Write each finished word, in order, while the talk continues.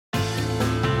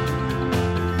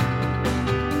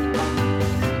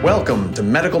Welcome to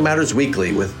Medical Matters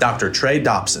Weekly with Dr. Trey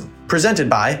Dobson, presented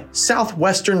by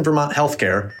Southwestern Vermont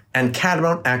Healthcare and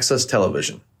Catamount Access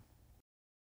Television.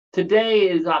 Today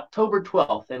is October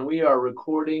 12th, and we are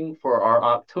recording for our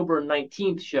October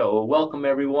 19th show. Welcome,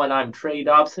 everyone. I'm Trey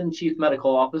Dobson, Chief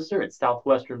Medical Officer at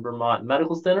Southwestern Vermont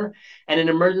Medical Center and an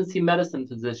emergency medicine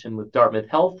physician with Dartmouth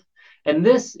Health. And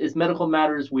this is Medical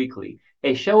Matters Weekly,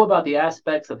 a show about the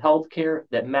aspects of healthcare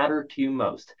that matter to you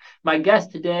most. My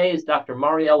guest today is Dr.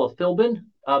 Mariella Philbin.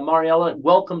 Mariella,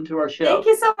 welcome to our show. Thank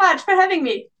you so much for having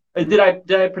me. Did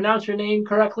I pronounce your name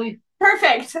correctly?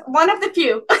 Perfect. One of the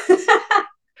few.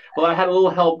 Well, I had a little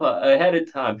help ahead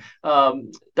of time.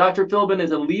 Dr. Philbin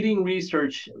is a leading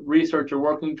researcher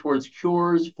working towards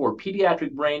cures for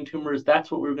pediatric brain tumors. That's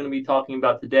what we're going to be talking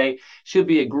about today. Should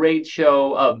be a great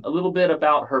show. A little bit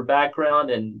about her background,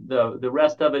 and the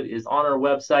rest of it is on our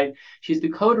website. She's the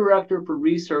co-director for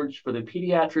research for the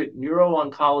Pediatric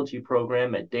Neuro-Oncology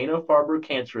Program at Dana-Farber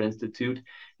Cancer Institute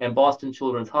and Boston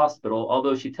Children's Hospital,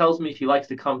 although she tells me she likes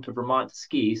to come to Vermont to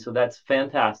ski, so that's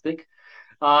fantastic.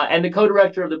 And the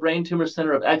co-director of the Brain Tumor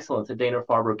Center of Excellence at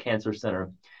Dana-Farber Cancer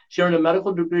Center. She earned a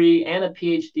medical degree and a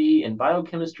PhD in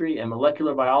biochemistry and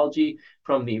molecular biology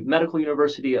from the Medical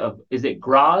University of, is it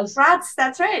Graz? Graz,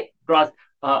 that's right. Graz,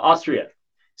 Austria.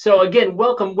 So again,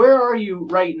 welcome. Where are you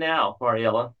right now,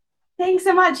 Mariella? Thanks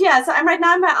so much. Yeah, so I'm right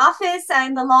now in my office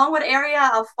in the Longwood area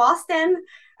of Boston.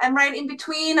 I'm right in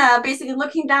between, basically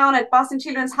looking down at Boston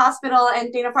Children's Hospital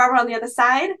and Dana-Farber on the other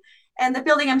side. And the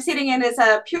building I'm sitting in is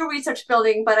a pure research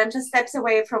building, but I'm just steps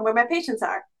away from where my patients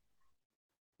are.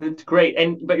 That's great.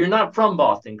 But you're not from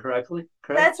Boston, correct?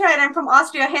 That's right. I'm from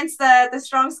Austria, hence the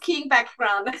strong skiing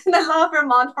background. And I love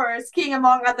Vermont for skiing,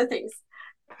 among other things.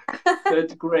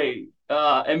 That's great.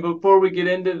 And before we get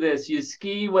into this, you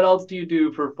ski. What else do you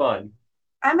do for fun?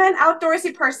 I'm an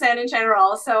outdoorsy person in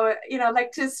general. So,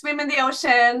 like to swim in the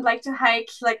ocean, like to hike,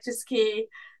 like to ski.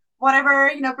 Whatever,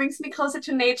 brings me closer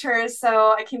to nature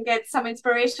so I can get some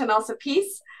inspiration, also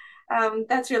peace.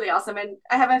 That's really awesome. And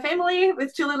I have a family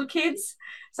with 2 little kids.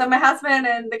 So my husband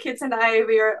and the kids and I,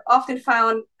 we are often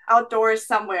found outdoors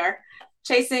somewhere,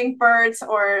 chasing birds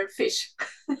or fish.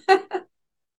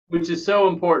 Which is so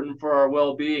important for our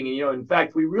well-being. And, in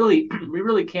fact, we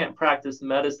really can't practice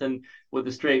medicine with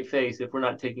a straight face if we're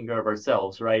not taking care of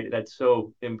ourselves, right? That's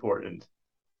so important.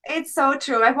 It's so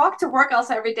true. I walk to work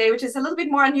also every day, which is a little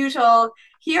bit more unusual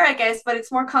here, I guess, but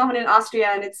it's more common in Austria.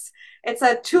 And it's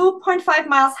a 2.5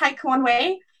 miles hike one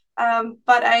way.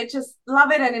 But I just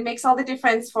love it. And it makes all the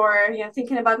difference for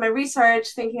thinking about my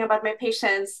research, thinking about my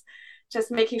patients, just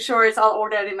making sure it's all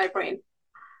ordered in my brain.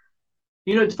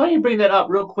 It's funny you bring that up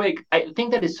real quick. I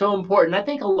think that is so important. I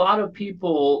think a lot of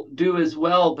people do as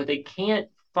well, but they can't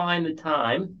find the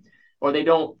time, or they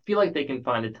don't feel like they can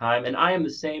find the time. And I am the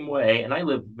same way, and I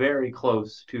live very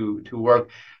close to work.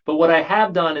 But what I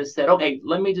have done is said, okay,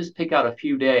 let me just pick out a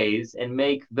few days and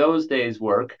make those days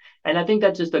work. And I think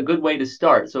that's just a good way to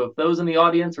start. So if those in the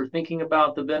audience are thinking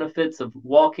about the benefits of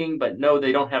walking, but no,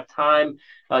 they don't have time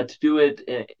to do it,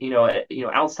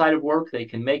 outside of work, they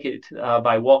can make it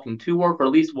by walking to work, or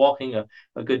at least walking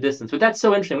a good distance. But that's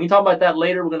so interesting. We can talk about that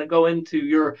later. We're going to go into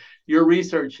your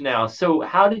research now. So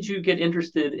how did you get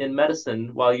interested in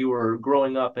medicine while you were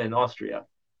growing up in Austria?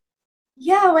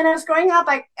 Yeah, when I was growing up,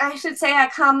 I should say I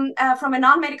come from a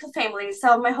non-medical family.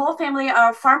 So my whole family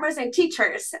are farmers and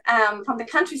teachers from the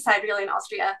countryside, really, in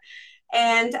Austria.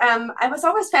 And I was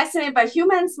always fascinated by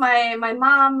humans. My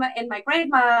mom and my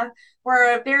grandma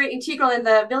were very integral in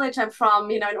the village I'm from,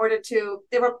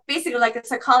 they were basically like the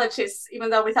psychologists,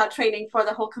 even though without training for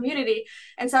the whole community.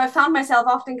 And so I found myself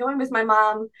often going with my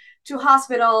mom to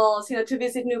hospitals, to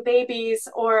visit new babies,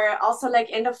 or also like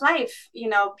end of life,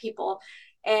 people.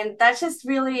 And that just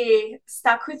really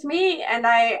stuck with me. And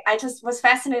I just was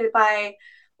fascinated by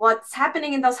what's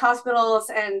happening in those hospitals,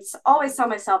 and always saw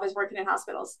myself as working in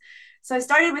hospitals. So I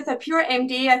started with a pure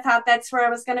MD. I thought that's where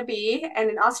I was going to be. And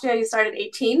in Austria, you start at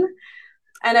 18.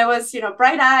 And I was,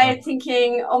 bright-eyed,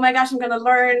 thinking, oh my gosh, I'm going to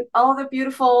learn all the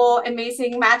beautiful,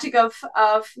 amazing magic of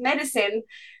medicine.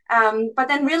 But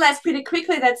then realized pretty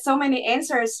quickly that so many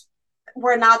answers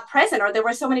were not present, or there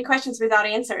were so many questions without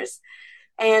answers.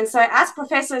 And so I asked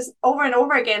professors over and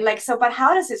over again, but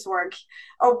how does this work?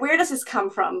 Or where does this come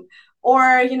from?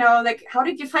 Or, how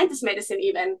did you find this medicine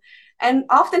even? And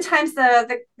oftentimes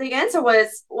the answer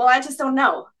was, well, I just don't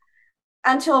know.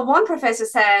 Until one professor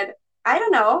said, I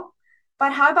don't know,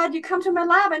 but how about you come to my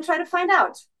lab and try to find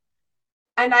out?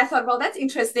 And I thought, well, that's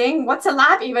interesting. What's a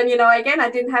lab even? Again,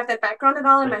 I didn't have that background at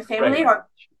all in my family, or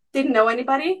didn't know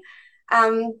anybody.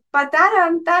 But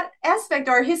that aspect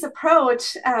or his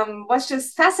approach was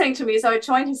just fascinating to me. So I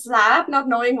joined his lab, not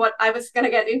knowing what I was going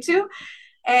to get into,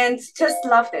 and just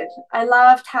loved it. I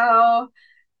loved how,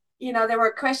 there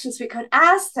were questions we could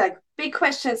ask, like big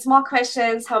questions, small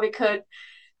questions, how we could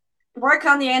work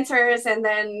on the answers, and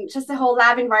then just the whole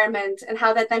lab environment and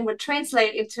how that then would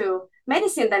translate into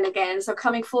medicine then again. So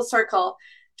coming full circle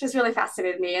just really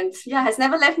fascinated me, and yeah, has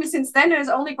never left me since then. It is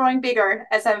only growing bigger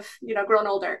as I've grown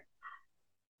older.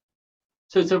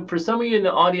 So for some of you in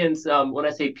the audience, when I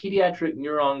say pediatric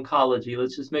neuro-oncology,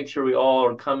 let's just make sure we all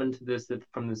are coming to this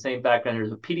from the same background here.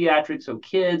 So pediatric, so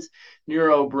kids,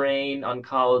 neuro, brain,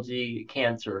 oncology,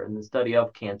 cancer, and the study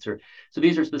of cancer. So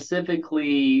these are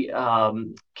specifically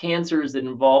cancers that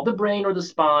involve the brain or the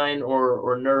spine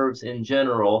or nerves in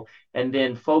general, and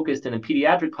then focused in a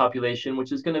pediatric population,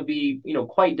 which is going to be,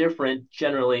 quite different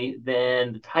generally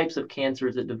than the types of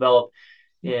cancers that develop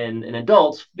in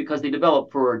adults, because they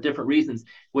develop for different reasons,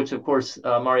 which of course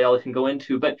Mariela can go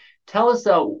into. But tell us,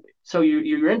 so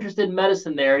you're interested in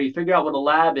medicine there, you figure out what a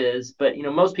lab is, but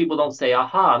most people don't say,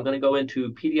 aha, I'm going to go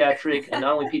into pediatric, and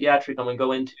not only pediatric, I'm going to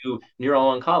go into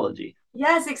neuro-oncology.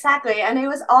 Yes, exactly. And it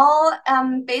was all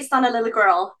based on a little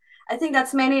girl. I think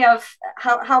that's many of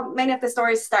how many of the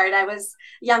stories start. I was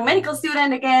a young medical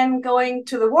student, again, going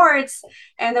to the wards,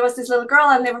 and there was this little girl,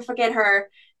 I'll never forget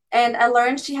her. And I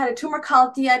learned she had a tumor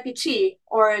called DIPG,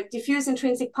 or diffuse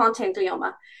intrinsic pontine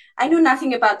glioma. I knew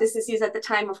nothing about this disease at the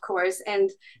time, of course, and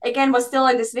again, was still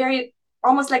in this very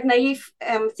almost like naive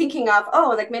thinking of,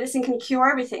 oh, like medicine can cure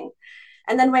everything.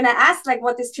 And then when I asked like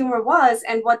what this tumor was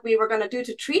and what we were going to do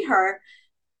to treat her,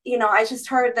 I just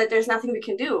heard that there's nothing we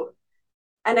can do.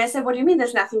 And I said, what do you mean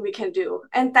there's nothing we can do?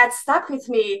 And that stuck with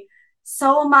me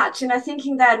so much.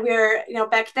 Thinking that we're,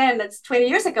 back then, that's 20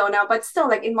 years ago now, but still,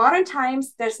 like in modern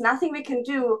times, there's nothing we can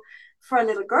do for a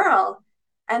little girl.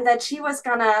 And that she was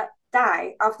gonna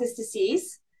die of this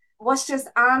disease was just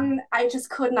I just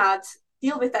could not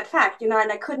deal with that fact, and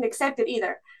I couldn't accept it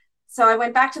either. So I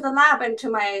went back to the lab and to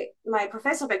my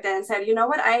professor back then and said, you know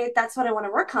what, that's what I want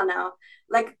to work on now.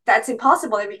 Like, that's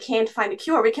impossible if we can't find a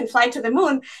cure. We can fly to the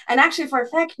moon. And actually, for a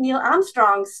fact, Neil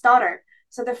Armstrong's daughter,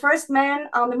 so the first man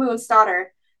on the moon's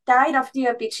daughter, died of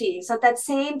DRPG, so that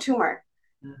same tumor.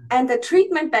 Mm-hmm. And the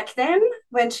treatment back then,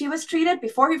 when she was treated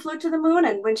before he flew to the moon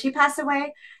and when she passed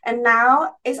away, and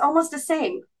now is almost the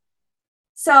same.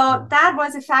 So that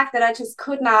was a fact that I just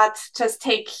could not just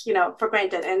take, for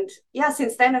granted. And yeah,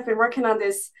 since then I've been working on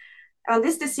this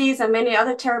disease and many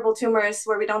other terrible tumors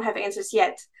where we don't have answers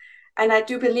yet. And I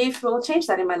do believe we'll change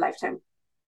that in my lifetime.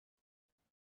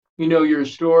 Your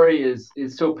story is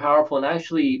so powerful. And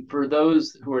actually, for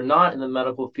those who are not in the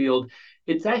medical field,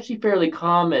 it's actually fairly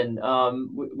common.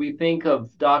 We think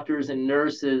of doctors and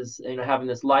nurses, having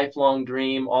this lifelong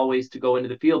dream always to go into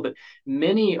the field, but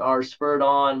many are spurred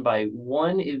on by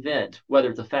one event, whether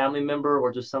it's a family member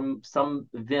or just some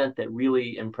event that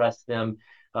really impressed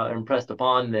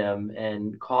upon them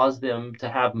and caused them to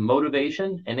have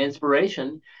motivation and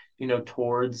inspiration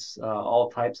towards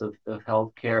all types of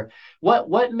healthcare.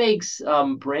 What makes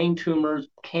brain tumors,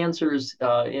 cancers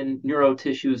in neuro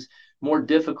tissues more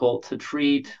difficult to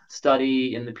treat,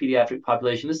 study in the pediatric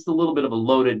population? This is a little bit of a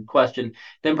loaded question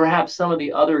than perhaps some of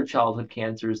the other childhood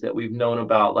cancers that we've known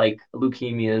about, like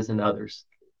leukemias and others.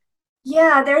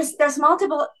 Yeah, there's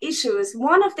multiple issues.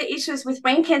 One of the issues with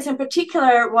brain cancer in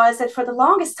particular was that for the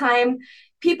longest time,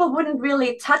 people wouldn't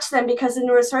really touch them because the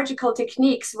neurosurgical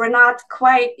techniques were not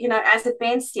quite, as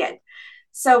advanced yet.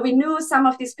 So we knew some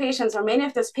of these patients, or many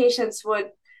of those patients, would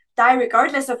die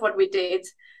regardless of what we did.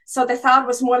 So the thought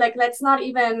was more like, let's not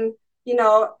even,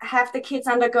 have the kids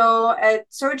undergo a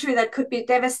surgery that could be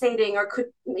devastating or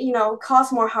could,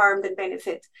 cause more harm than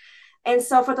benefit. And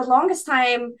so for the longest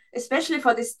time, especially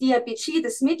for this DIPG,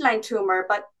 this midline tumor,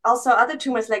 but also other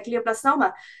tumors like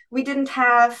glioblastoma, we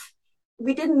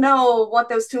didn't know what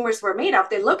those tumors were made of.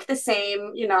 They looked the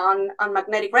same, on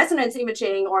magnetic resonance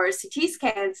imaging or CT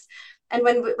scans. And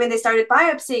when they started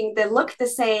biopsying, they looked the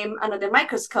same under the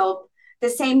microscope, the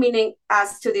same meaning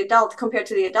as to the adult compared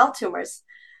to the adult tumors.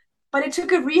 But it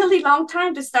took a really long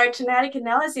time to start genetic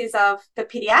analysis of the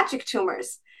pediatric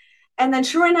tumors. And then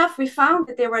sure enough, we found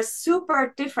that they were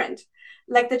super different.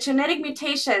 Like the genetic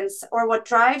mutations or what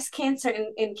drives cancer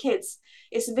in kids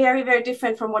is very, very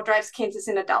different from what drives cancers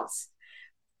in adults.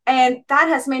 And that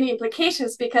has many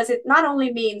implications because it not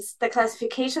only means the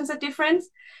classifications are different,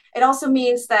 it also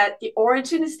means that the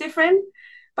origin is different,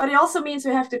 but it also means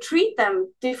we have to treat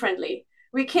them differently.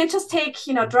 We can't just take,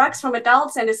 drugs from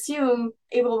adults and assume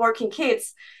it will work in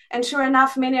kids. And sure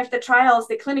enough, many of the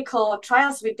clinical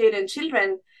trials we did in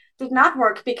children, did not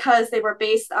work because they were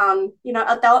based on,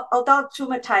 adult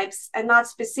tumor types and not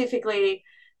specifically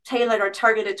tailored or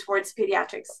targeted towards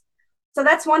pediatrics. So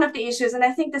that's one of the issues. And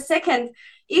I think the second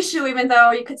issue, even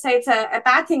though you could say it's a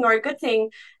bad thing or a good thing,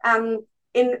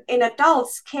 in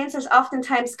adults, cancers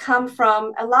oftentimes come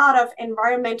from a lot of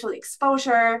environmental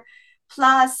exposure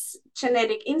plus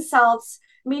genetic insults,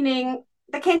 meaning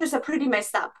the cancers are pretty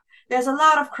messed up. There's a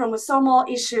lot of chromosomal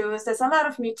issues, there's a lot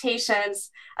of mutations,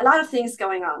 a lot of things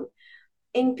going on.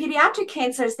 In pediatric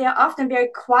cancers, they're often very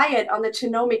quiet on the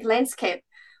genomic landscape.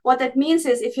 What that means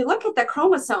is if you look at the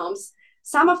chromosomes,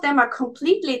 some of them are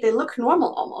completely, they look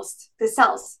normal almost, the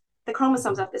cells, the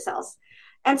chromosomes of the cells.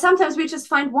 And sometimes we just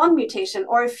find one mutation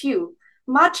or a few,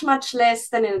 much, much less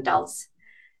than in adults.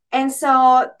 And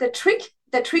so the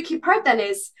tricky part then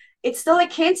is it's still a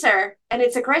cancer and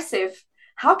it's aggressive.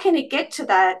 How can it get to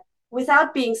that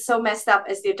without being so messed up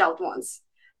as the adult ones?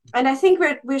 And I think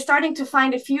we're starting to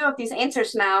find a few of these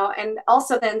answers now, and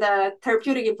also then the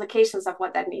therapeutic implications of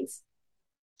what that means.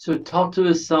 So talk to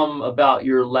us some about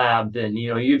your lab then.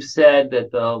 You've said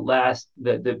that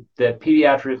the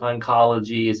pediatric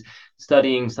oncology is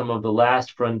studying some of the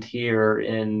last frontier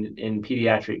in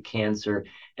pediatric cancer,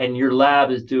 and your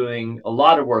lab is doing a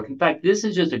lot of work. In fact, this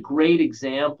is just a great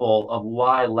example of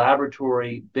why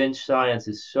laboratory bench science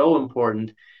is so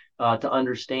important to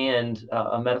understand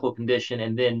a medical condition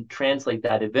and then translate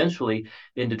that eventually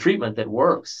into treatment that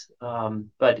works.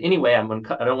 But anyway, I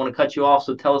don't want to cut you off,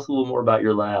 so tell us a little more about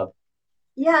your lab.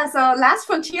 Yeah, so last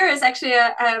frontier is actually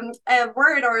a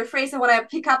word or a phrase I want to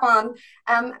pick up on.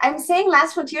 I'm saying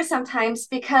last frontier sometimes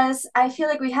because I feel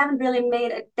like we haven't really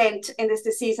made a dent in this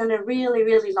disease in a really,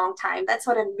 really long time. That's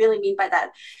what I really mean by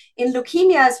that. In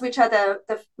leukemias, which are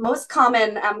the most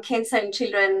common cancer in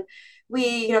children,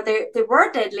 they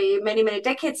were deadly many, many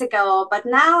decades ago, but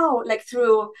now, like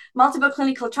through multiple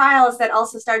clinical trials that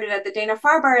also started at the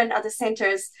Dana-Farber and other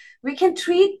centers, we can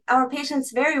treat our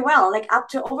patients very well, like up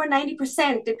to over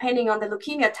 90%, depending on the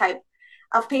leukemia type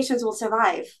of patients will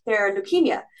survive their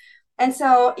leukemia. And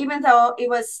so even though it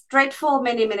was dreadful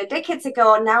many, many decades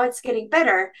ago, now it's getting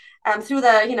better through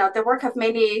the work of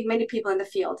many, many people in the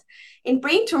field. In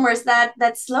brain tumors,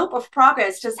 that slope of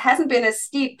progress just hasn't been as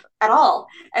steep at all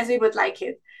as we would like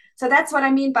it. So that's what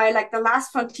I mean by like the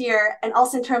last frontier, and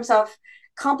also in terms of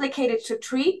complicated to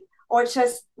treat or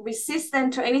just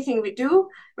resistant to anything we do,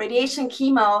 radiation,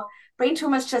 chemo. Brain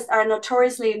tumors just are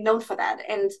notoriously known for that.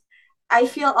 And I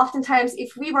feel oftentimes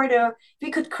if we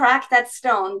could crack that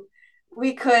stone,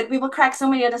 we will crack so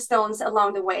many other stones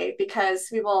along the way, because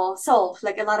we will solve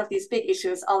like a lot of these big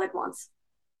issues all at once.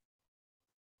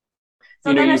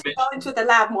 So then I should go into the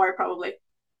lab more probably.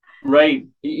 Right.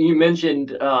 You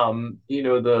mentioned, the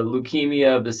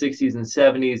leukemia of the 60s and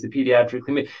 70s, the pediatric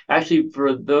leukemia. Actually,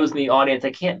 for those in the audience,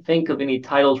 I can't think of any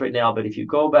titles right now, but if you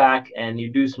go back and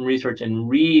you do some research and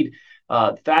read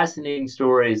fascinating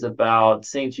stories about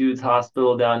St. Jude's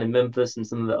Hospital down in Memphis and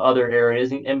some of the other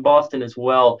areas, and Boston as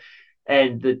well,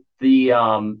 and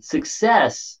the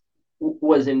success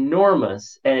was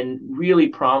enormous and really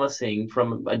promising,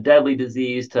 from a deadly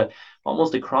disease to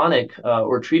almost a chronic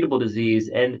or treatable disease.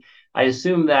 And I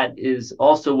assume that is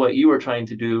also what you were trying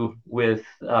to do with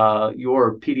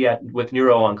your with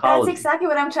neuro-oncology. That's exactly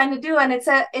what I'm trying to do. And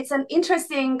it's an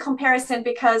interesting comparison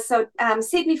because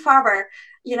Sidney Farber,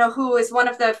 who is one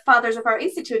of the fathers of our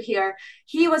institute here,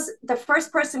 he was the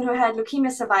first person who had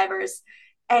leukemia survivors.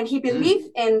 And he believed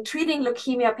in treating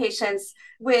leukemia patients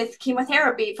with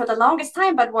chemotherapy for the longest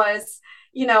time, but was,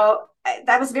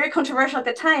 that was very controversial at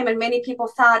the time. And many people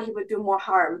thought he would do more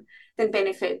harm than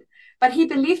benefit. But he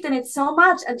believed in it so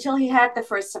much until he had the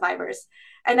first survivors.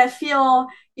 And I feel,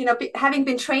 having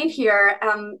been trained here,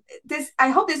 I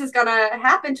hope this is going to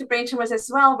happen to brain tumors as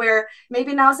well, where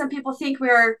maybe now some people think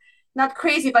we're not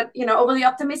crazy, but, overly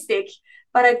optimistic.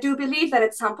 But I do believe that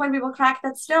at some point we will crack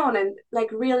that stone and like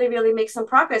really, really make some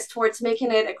progress towards making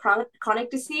it a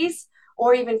chronic disease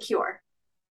or even cure.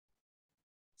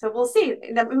 So we'll see.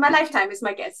 In my lifetime is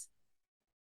my guess.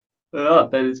 Oh,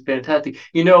 that is fantastic.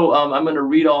 I'm going to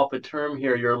read off a term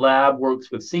here. Your lab works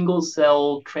with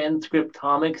single-cell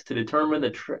transcriptomics to determine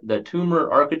the tumor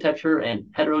architecture and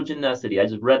heterogeneity. I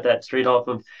just read that straight off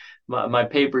of my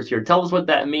papers here. Tell us what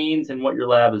that means and what your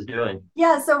lab is doing.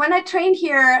 Yeah, so when I trained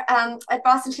here at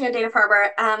Boston Children's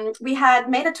Dana-Farber, we had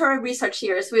mandatory research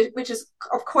years, which is,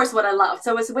 of course, what I love.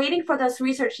 So I was waiting for those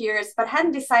research years, but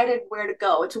hadn't decided where to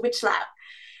go, to which lab.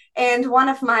 And one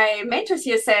of my mentors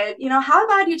here said, how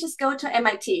about you just go to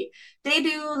MIT? They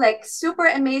do like super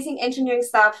amazing engineering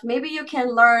stuff. Maybe you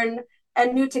can learn a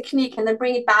new technique and then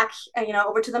bring it back,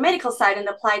 over to the medical side and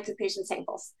apply it to patient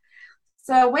samples.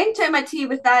 So I went to MIT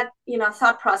with that,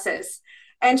 thought process.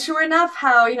 And sure enough,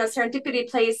 how, serendipity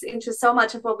plays into so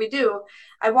much of what we do.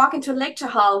 I walk into a lecture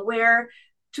hall where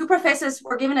two professors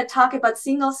were giving a talk about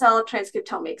single cell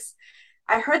transcriptomics.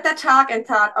 I heard that talk and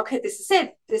thought, okay, this is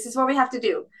it. This is what we have to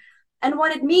do. And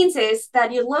what it means is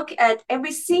that you look at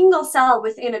every single cell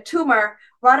within a tumor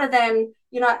rather than,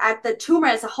 at the tumor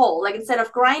as a whole. Like instead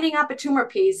of grinding up a tumor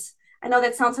piece, I know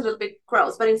that sounds a little bit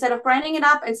gross, but instead of grinding it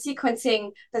up and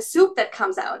sequencing the soup that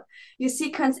comes out, you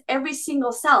sequence every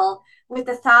single cell with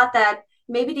the thought that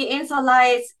maybe the answer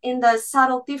lies in the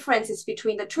subtle differences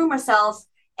between the tumor cells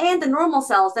and the normal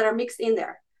cells that are mixed in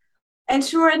there. And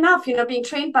sure enough, being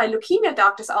trained by leukemia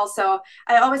doctors also,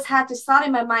 I always had this thought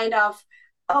in my mind of,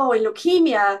 oh, in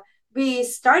leukemia, we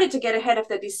started to get ahead of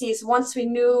the disease once we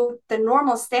knew the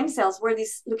normal stem cells, where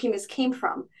these leukemias came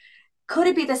from. Could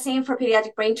it be the same for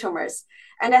pediatric brain tumors?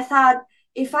 And I thought,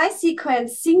 if I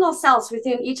sequence single cells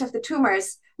within each of the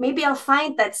tumors, maybe I'll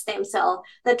find that stem cell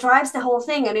that drives the whole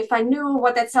thing. And if I knew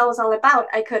what that cell was all about,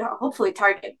 I could hopefully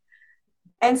target.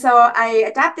 And so I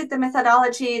adapted the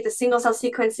methodology, the single cell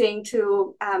sequencing,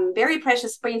 to very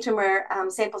precious brain tumor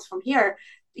samples from here,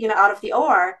 out of the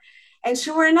OR. And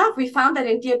sure enough, we found that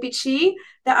in DRPG,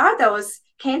 there are those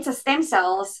cancer stem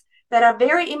cells that are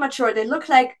very immature. They look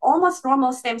like almost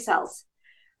normal stem cells.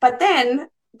 But then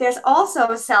there's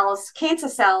also cells, cancer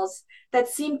cells, that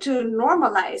seem to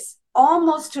normalize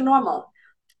almost to normal,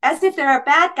 as if there are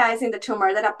bad guys in the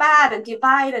tumor that are bad and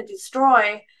divide and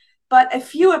destroy. But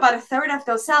about a third of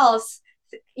those cells,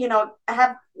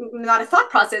 have not a thought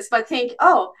process, but think,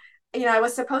 oh, I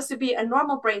was supposed to be a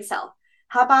normal brain cell.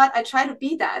 How about I try to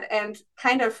be that and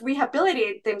kind of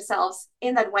rehabilitate themselves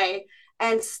in that way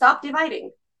and stop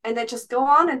dividing, and then just go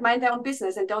on and mind their own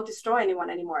business and don't destroy anyone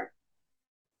anymore.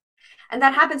 And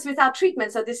that happens without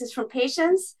treatment. So this is from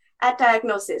patients at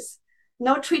diagnosis.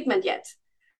 No treatment yet.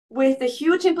 With the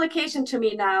huge implication to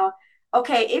me now,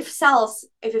 okay, if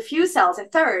a few cells, a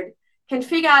third, can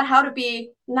figure out how to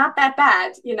be not that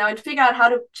bad, and figure out how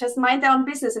to just mind their own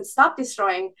business and stop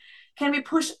destroying, can we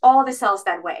push all the cells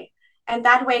that way? And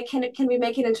that way, can we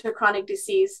make it into a chronic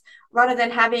disease rather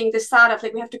than having this thought of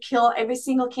like, we have to kill every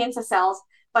single cancer cells,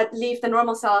 but leave the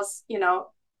normal cells,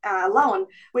 alone,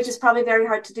 which is probably very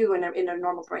hard to do in a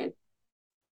normal brain.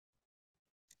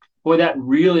 Boy, that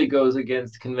really goes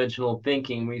against conventional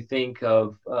thinking. We think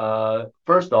of,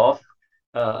 first off,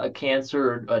 a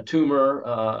cancer, a tumor,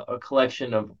 a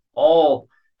collection of all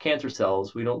cancer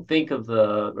cells. We don't think of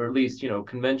or at least,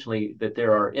 conventionally, that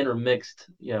there are intermixed,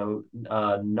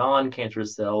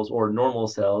 non-cancerous cells or normal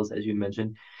cells, as you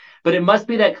mentioned. But it must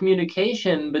be that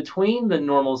communication between the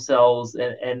normal cells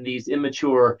and these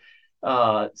immature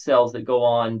cells that go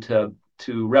on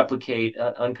to replicate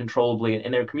uncontrollably,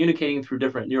 and they're communicating through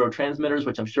different neurotransmitters,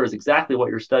 which I'm sure is exactly what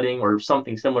you're studying or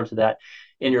something similar to that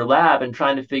in your lab, and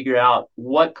trying to figure out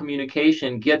what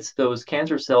communication gets those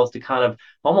cancer cells to kind of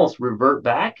almost revert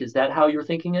back. Is that how you're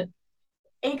thinking it?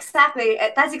 Exactly.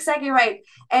 That's exactly right.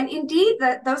 And indeed,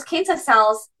 those cancer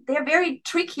cells, they're very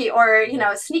tricky or,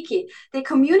 sneaky. They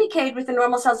communicate with the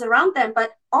normal cells around them, but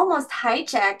almost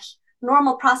hijack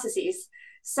normal processes.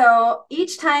 So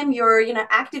each time you're,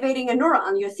 activating a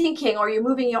neuron, you're thinking or you're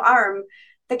moving your arm,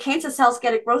 the cancer cells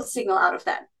get a growth signal out of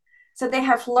that. So they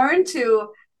have learned to,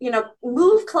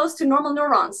 move close to normal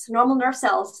neurons, normal nerve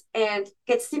cells, and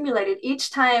get stimulated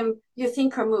each time you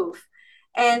think or move.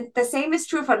 And the same is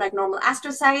true for like normal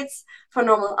astrocytes, for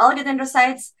normal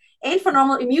oligodendrocytes, and for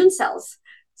normal immune cells.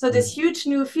 So this huge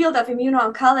new field of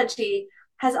immuno-oncology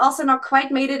has also not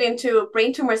quite made it into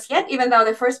brain tumors yet, even though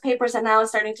the first papers are now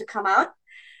starting to come out,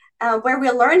 where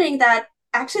we're learning that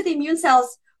actually the immune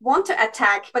cells want to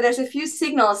attack, but there's a few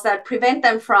signals that prevent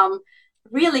them from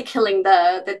really killing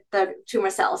the tumor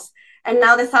cells. And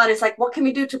now the thought is like, what can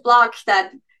we do to block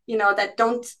that, that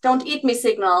don't eat me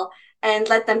signal and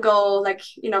let them go like,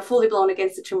 fully blown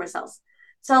against the tumor cells.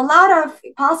 So a lot of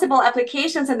possible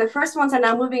applications, and the first ones are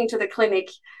now moving into the clinic,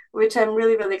 which I'm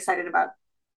really, really excited about.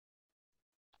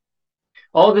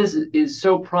 All this is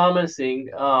so promising.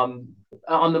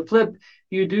 On the flip,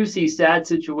 you do see sad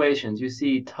situations. You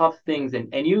see tough things,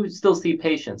 and you still see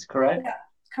patients, correct? Yeah,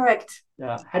 correct.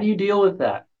 Yeah. How do you deal with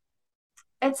that?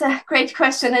 It's a great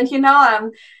question.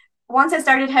 And, once I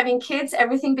started having kids,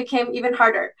 everything became even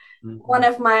harder. Mm-hmm. One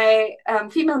of my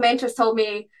female mentors told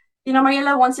me,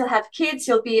 Mariela, once you'll have kids,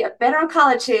 you'll be a better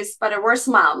oncologist, but a worse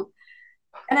mom.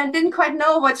 And I didn't quite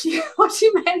know what she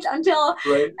meant until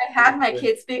I had my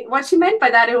kids. What she meant by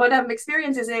that, and what I'm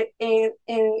experiencing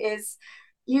is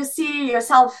you see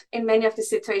yourself in many of the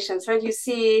situations, right? You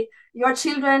see your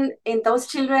children in those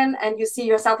children, and you see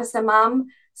yourself as a mom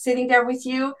sitting there with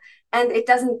you. And it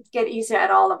doesn't get easier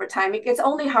at all over time. It gets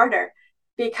only harder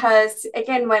because,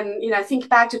 again, when, I think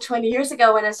back to 20 years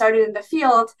ago when I started in the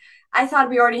field, I thought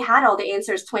we already had all the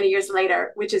answers 20 years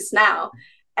later, which is now.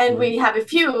 And we have a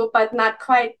few, but not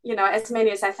quite, as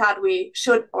many as I thought we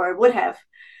should or would have.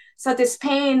 So this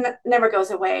pain never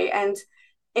goes away. And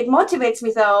it motivates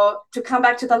me, though, to come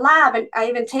back to the lab. And I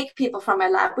even take people from my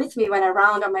lab with me when I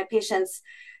round on my patients,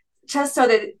 just so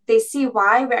that they see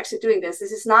why we're actually doing this.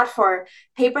 This is not for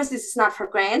papers. This is not for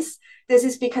grants. This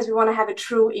is because we want to have a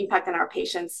true impact on our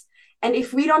patients. And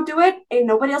if we don't do it,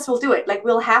 nobody else will do it. Like,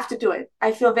 we'll have to do it.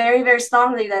 I feel very, very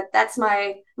strongly that that's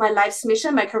my life's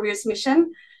mission, my career's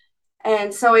mission.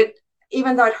 And so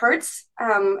even though it hurts,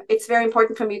 it's very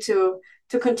important for me to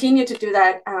continue to do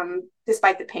that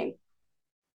despite the pain.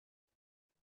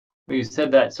 You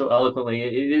said that so eloquently.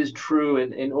 It is true.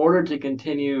 In order to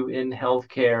continue in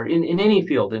healthcare, in any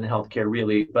field in healthcare,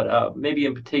 really, but maybe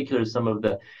in particular some of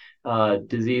the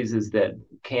diseases that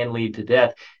can lead to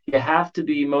death, you have to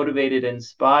be motivated,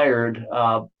 inspired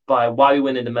by why we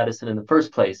went into medicine in the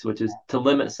first place, which is to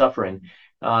limit suffering.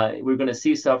 We're going to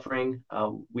see suffering.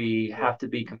 We have to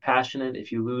be compassionate.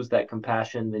 If you lose that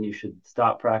compassion, then you should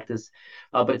stop practice.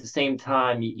 But at the same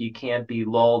time, you can't be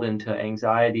lulled into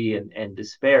anxiety and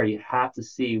despair. You have to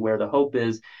see where the hope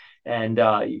is. And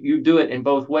you do it in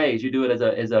both ways. You do it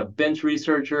as a bench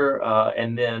researcher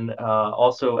and then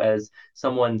also as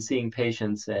someone seeing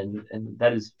patients. And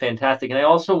that is fantastic. And I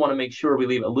also want to make sure we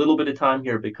leave a little bit of time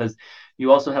here because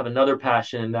you also have another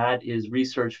passion, and that is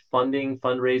research funding,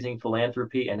 fundraising,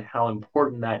 philanthropy, and how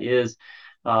important that is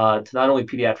to not only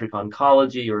pediatric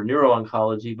oncology or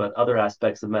neuro-oncology, but other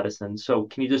aspects of medicine. So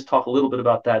can you just talk a little bit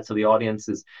about that so the audience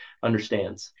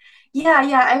understands?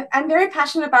 Yeah. I'm very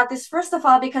passionate about this, first of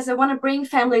all, because I want to bring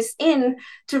families in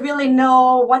to really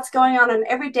know what's going on an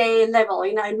everyday level,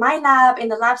 in my lab, in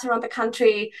the labs around the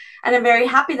country. And I'm very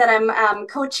happy that I'm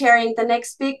co-chairing the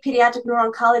next big pediatric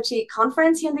neuro-oncology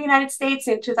conference here in the United States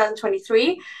in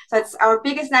 2023. So it's our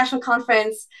biggest national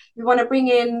conference. We want to bring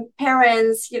in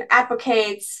parents,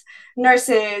 advocates,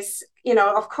 nurses,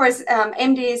 of course,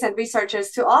 MDs and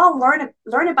researchers to all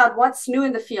learn about what's new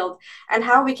in the field and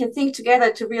how we can think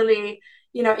together to really,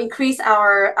 increase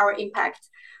our impact.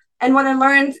 And what I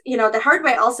learned, the hard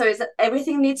way also is that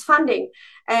everything needs funding.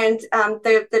 And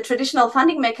the traditional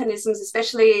funding mechanisms,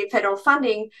 especially federal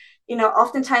funding,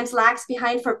 oftentimes lags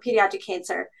behind for pediatric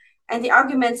cancer. And the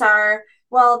arguments are,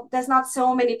 well, there's not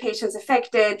so many patients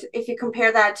affected if you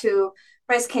compare that to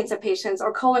breast cancer patients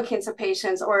or colon cancer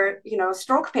patients or,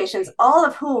 stroke patients, all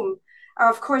of whom are,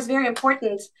 of course, very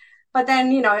important. But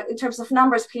then, in terms of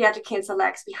numbers, pediatric cancer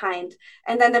lags behind.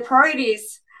 And then the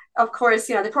priorities, of course,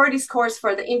 the priority scores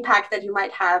for the impact that you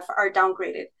might have are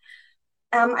downgraded.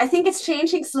 I think it's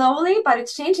changing slowly, but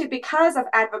it's changing because of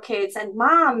advocates and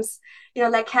moms,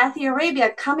 like Kathy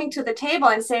Arabia, coming to the table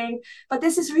and saying, but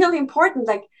this is really important.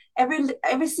 Like,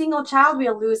 every single child we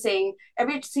are losing,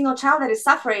 every single child that is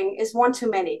suffering is one too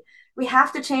many. We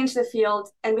have to change the field,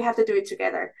 and we have to do it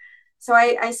together. So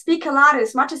I speak a lot,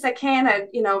 as much as I can, at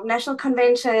national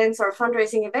conventions or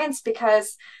fundraising events,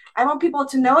 because I want people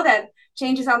to know that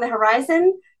change is on the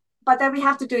horizon, but that we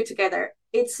have to do it together.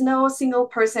 It's no single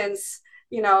person's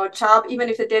job, even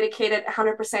if they dedicated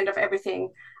 100% of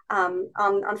everything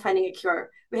on finding a cure.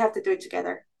 We have to do it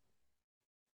together.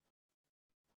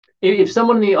 If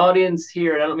someone in the audience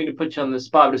here, and I don't mean to put you on the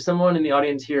spot, but if someone in the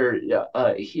audience here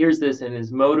hears this and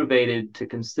is motivated to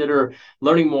consider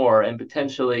learning more and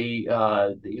potentially,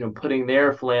 putting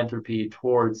their philanthropy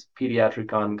towards pediatric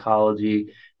oncology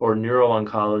or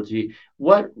neuro-oncology,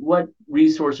 what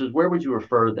resources, where would you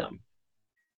refer them?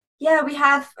 Yeah, we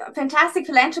have fantastic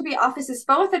philanthropy offices,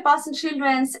 both at Boston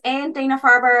Children's and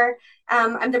Dana-Farber.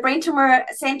 I'm the Brain Tumor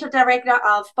Center Director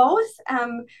of both,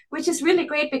 which is really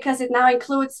great because it now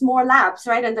includes more labs,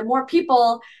 right? And the more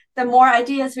people, the more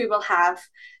ideas we will have.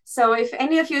 So if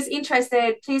any of you is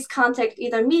interested, please contact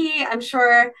either me. I'm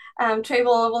sure Trey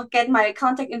will get my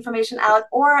contact information out,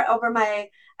 or over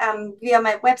via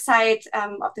my website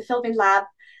of the Philbin Lab.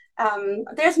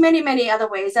 There's many other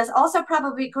ways. There's also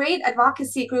probably great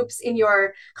advocacy groups in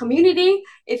your community.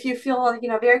 If you feel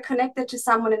very connected to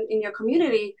someone in your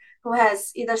community who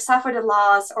has either suffered a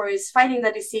loss or is fighting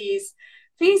the disease,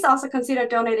 please also consider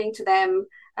donating to them,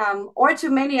 or to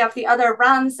many of the other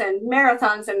runs and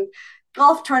marathons and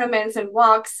golf tournaments and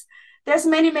walks. There's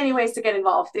many ways to get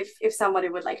involved if somebody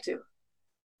would like to.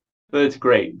 That's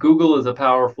great. Google is a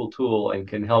powerful tool and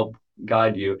can help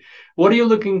guide you. What are you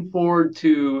looking forward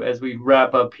to as we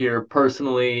wrap up here,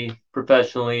 personally,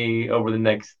 professionally, over the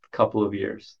next couple of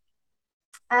years?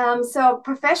 So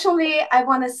professionally, I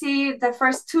want to see the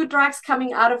first two drugs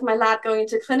coming out of my lab going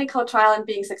into clinical trial and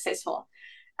being successful.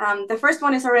 The first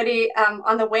one is already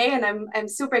on the way, and I'm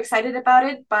super excited about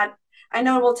it, but I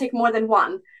know it will take more than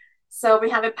one. So we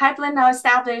have a pipeline now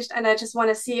established, and I just want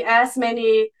to see as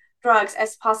many drugs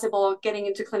as possible getting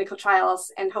into clinical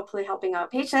trials and hopefully helping our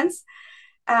patients.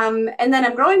 And then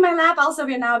I'm growing my lab. Also,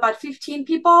 we're now about 15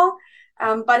 people.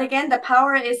 But again, the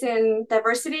power is in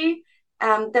diversity.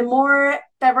 The more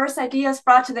diverse ideas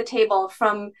brought to the table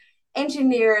from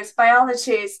engineers,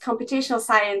 biologists, computational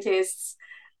scientists,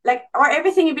 like, or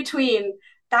everything in between,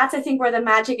 that's, I think, where the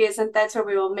magic is, and that's where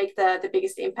we will make the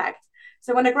biggest impact.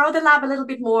 So I want to grow the lab a little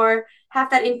bit more, have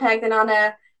that impact, and on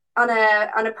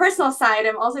a personal side,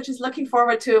 I'm also just looking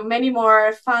forward to many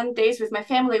more fun days with my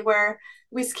family where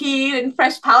we ski in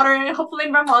fresh powder, hopefully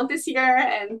in Vermont this year,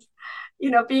 and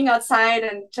being outside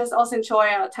and just also enjoy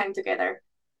our time together.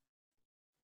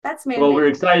 That's Well, mainly. we're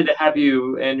excited to have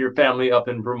you and your family up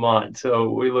in Vermont.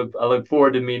 So I look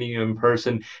forward to meeting you in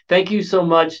person. Thank you so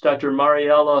much, Dr.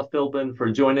 Mariella Philbin,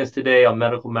 for joining us today on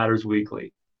Medical Matters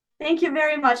Weekly. Thank you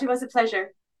very much. It was a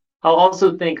pleasure. I'll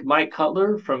also thank Mike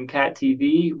Cutler from CAT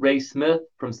TV, Ray Smith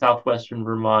from Southwestern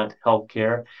Vermont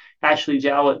Healthcare, Ashley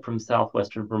Jowett from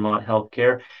Southwestern Vermont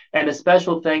Healthcare, and a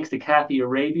special thanks to Kathy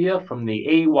Arabia from the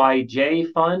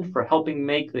AYJ Fund for helping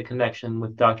make the connection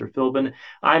with Dr. Philbin.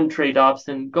 I'm Trey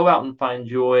Dobson. Go out and find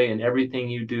joy in everything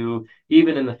you do,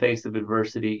 even in the face of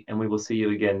adversity, and we will see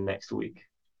you again next week.